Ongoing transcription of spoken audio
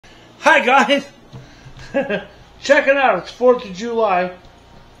Hi guys! Check it out, it's 4th of July.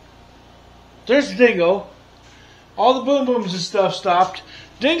 There's Dingo. All the boom booms and stuff stopped.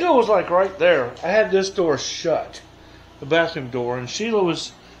 Dingo was like right there. I had this door shut, the bathroom door, and Sheila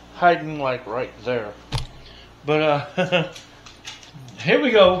was hiding like right there. But here we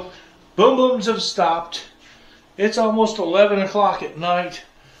go. Boom booms have stopped. It's almost 11 o'clock at night,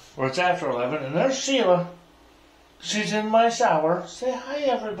 or it's after 11, and there's Sheila. She's in my shower. Say hi,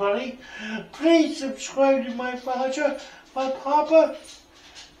 everybody. Please subscribe to my father, my papa.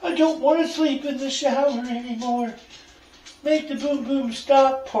 I don't want to sleep in the shower anymore. Make the boom boom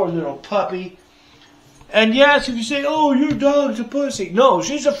stop, poor little puppy. And yes, if you say, oh, your dog's a pussy. No,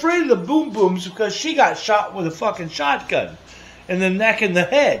 she's afraid of the boom booms because she got shot with a fucking shotgun in the neck and the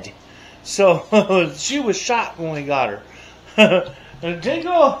head. So she was shot when we got her. And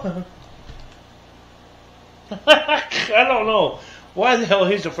Dingo... I don't know why the hell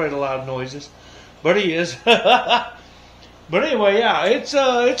he's afraid of loud noises, but he is. But anyway, yeah, it's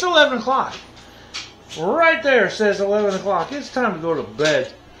 11 o'clock. Right there says 11 o'clock. It's time to go to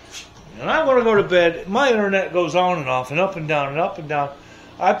bed. And I'm going to go to bed. My internet goes on and off and up and down and up and down.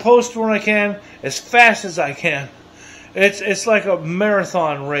 I post when I can, as fast as I can. It's like a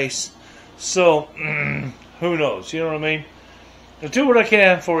marathon race. So, who knows? You know what I mean? I'll do what I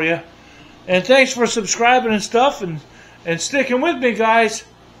can for you. And thanks for subscribing and stuff and sticking with me, guys.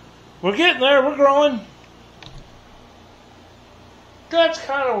 We're getting there. We're growing. That's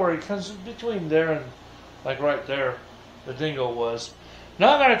kind of where he comes between there and like right there, the Dingo was.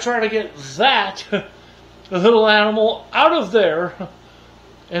 Now I'm going to try to get that the little animal out of there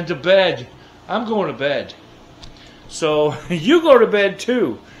and to bed. I'm going to bed. So you go to bed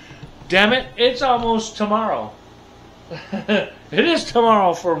too. Damn it, it's almost tomorrow. It is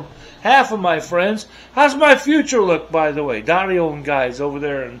tomorrow for half of my friends. How's my future look, by the way? Donnie and guys over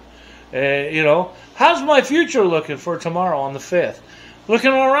there, and you know, how's my future looking for tomorrow on the 5th?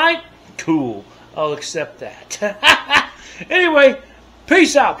 Looking all right? Cool. I'll accept that. Anyway,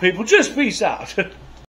 peace out, people. Just peace out.